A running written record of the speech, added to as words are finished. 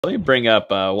Let me bring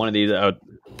up one of these.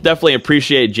 Definitely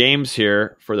appreciate James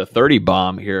here for the 30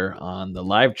 bomb here on the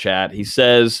live chat. He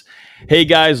says, "Hey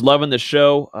guys, loving the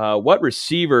show. What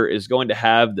receiver is going to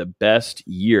have the best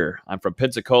year? I'm from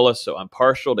Pensacola, so I'm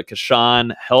partial to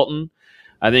Keyshawn Helton.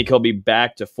 I think he'll be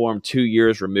back to form 2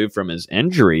 years removed from his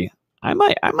injury. I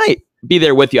might be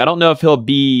there with you. I don't know if he'll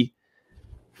be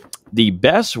the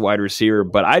best wide receiver,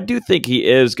 but I do think he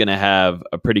is going to have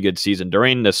a pretty good season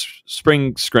during the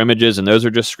spring scrimmages, and those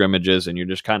are just scrimmages, and you're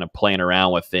just kind of playing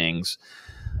around with things.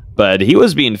 But he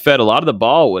was being fed a lot of the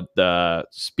ball with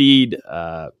speed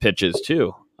pitches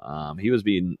too. He was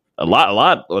being a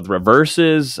lot with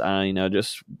reverses.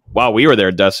 Just while we were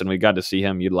there, Dustin, we got to see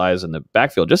him utilize in the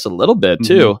backfield just a little bit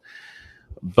too.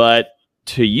 But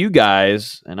to you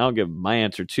guys, and I'll give my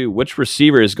answer too, which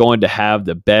receiver is going to have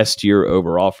the best year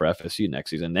overall for FSU next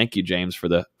season? Thank you, James, for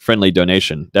the friendly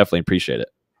donation. Definitely appreciate it.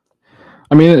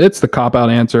 I mean, it's the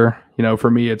cop-out answer. For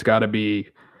me, it's got to be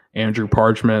Andrew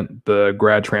Parchment, the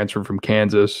grad transfer from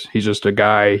Kansas. He's just a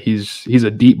guy. He's a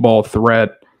deep ball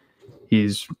threat.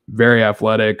 He's very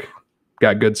athletic,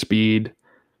 got good speed.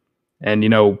 And,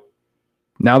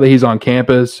 now that he's on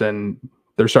campus and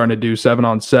they're starting to do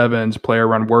 7-on-7s, player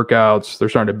run workouts. They're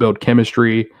starting to build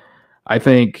chemistry. I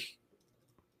think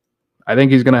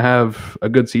he's going to have a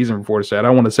good season for Florida State. I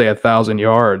don't want to say 1,000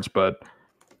 yards, but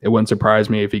it wouldn't surprise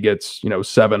me if he gets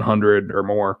 700 or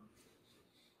more.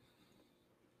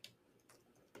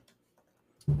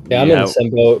 Yeah, I'm in the same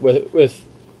boat with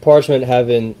Parchment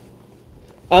having.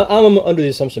 I'm under the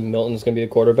assumption Milton's going to be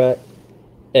the quarterback,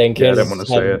 and Kansas. I didn't want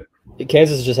to say it.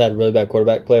 Kansas just had really bad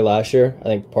quarterback play last year. I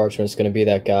think Parchment's going to be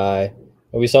that guy.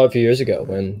 We saw it a few years ago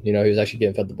when he was actually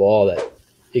getting fed the ball that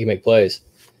he can make plays.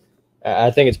 I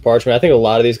think it's Parchment. I think a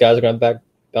lot of these guys are going to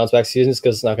bounce back seasons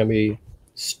because it's not going to be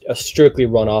a strictly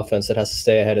run offense that has to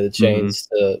stay ahead of the chains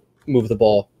to move the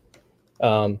ball.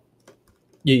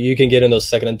 You can get in those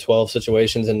 2nd and 12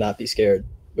 situations and not be scared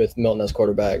with Milton as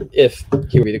quarterback. If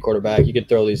he would be the quarterback, you could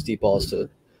throw these deep balls to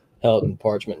Helton,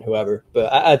 Parchment, whoever.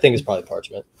 But I think it's probably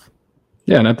Parchment.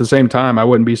 Yeah, and at the same time, I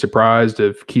wouldn't be surprised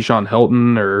if Keyshawn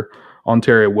Helton or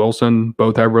Ontario Wilson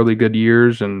both have really good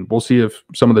years, and we'll see if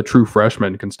some of the true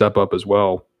freshmen can step up as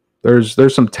well. There's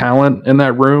some talent in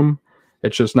that room.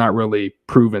 It's just not really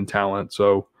proven talent.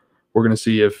 So we're going to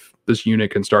see if this unit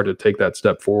can start to take that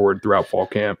step forward throughout fall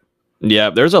camp.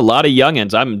 Yeah, there's a lot of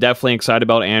youngins. I'm definitely excited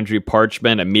about Andrew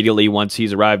Parchment immediately once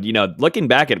he's arrived. Looking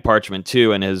back at Parchment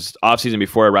too, and his offseason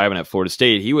before arriving at Florida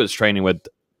State, he was training with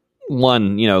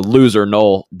one, loser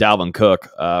Nole, Dalvin Cook,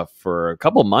 for a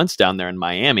couple months down there in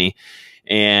Miami.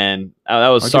 And that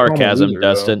was sarcasm,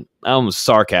 Dustin. That was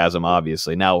sarcasm,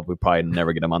 obviously. Now we probably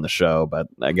never get him on the show, but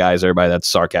guys, everybody, that's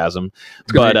sarcasm.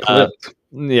 But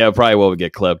yeah, probably will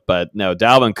get clipped. But no,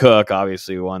 Dalvin Cook,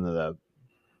 obviously one of the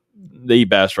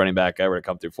best running back ever to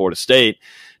come through Florida State.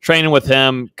 Training with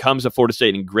him, comes to Florida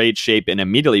State in great shape, and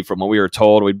immediately from what we were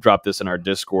told, we dropped this in our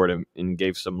Discord and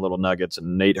gave some little nuggets,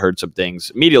 and Nate heard some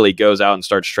things. Immediately goes out and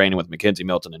starts training with Mackenzie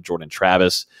Milton and Jordan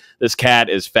Travis. This cat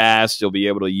is fast. You'll be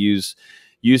able to use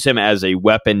him as a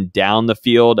weapon down the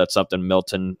field. That's something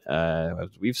Milton,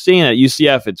 we've seen at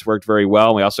UCF. It's worked very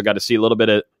well. We also got to see a little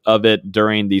bit of it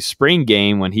during the spring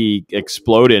game when he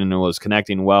exploded and was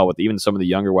connecting well with even some of the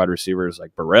younger wide receivers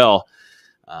like Burrell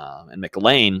and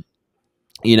McLean.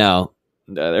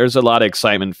 There's a lot of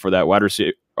excitement for that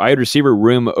wide receiver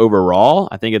room overall.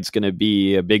 I think it's going to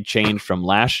be a big change from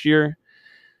last year.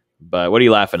 But what are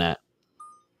you laughing at?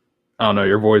 I don't know.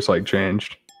 Your voice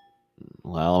changed.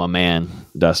 Well, I'm a man,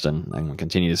 Dustin. I'm going to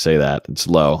continue to say that. It's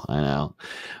low, I know.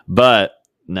 But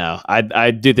no, I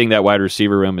do think that wide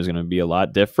receiver room is going to be a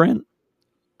lot different.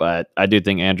 But I do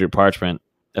think Andrew Parchment,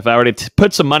 if I were to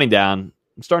put some money down,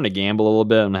 I'm starting to gamble a little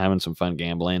bit. I'm having some fun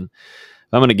gambling.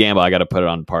 If I'm going to gamble, I got to put it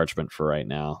on Parchment for right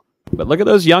now. But look at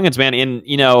those youngins, man. And,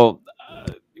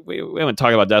 we haven't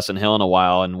talked about Dustin Hill in a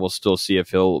while, and we'll still see if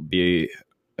he'll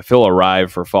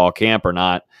arrive for fall camp or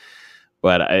not.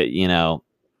 But,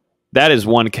 that is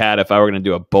one cat. If I were going to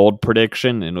do a bold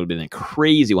prediction, and it would have been a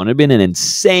crazy one. It would have been an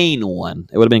insane one.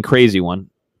 It would have been a crazy one.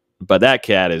 But that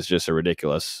cat is just a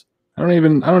ridiculous. I don't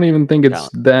even think it's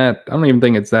that. I don't even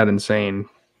think it's that insane.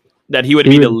 That he would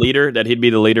be the leader. That he'd be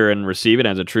the leader and receive it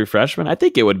as a true freshman. I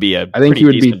think it would be I think he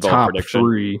would be top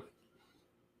 3,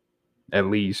 at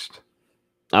least.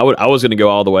 I was going to go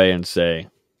all the way and say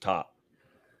top.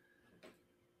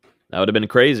 That would have been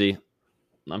crazy.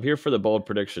 I'm here for the bold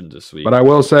predictions this week. But I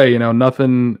will say,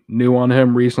 nothing new on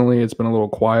him recently. It's been a little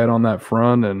quiet on that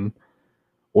front, and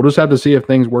we'll just have to see if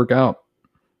things work out.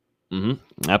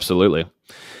 Absolutely.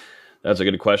 That's a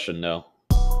good question, though.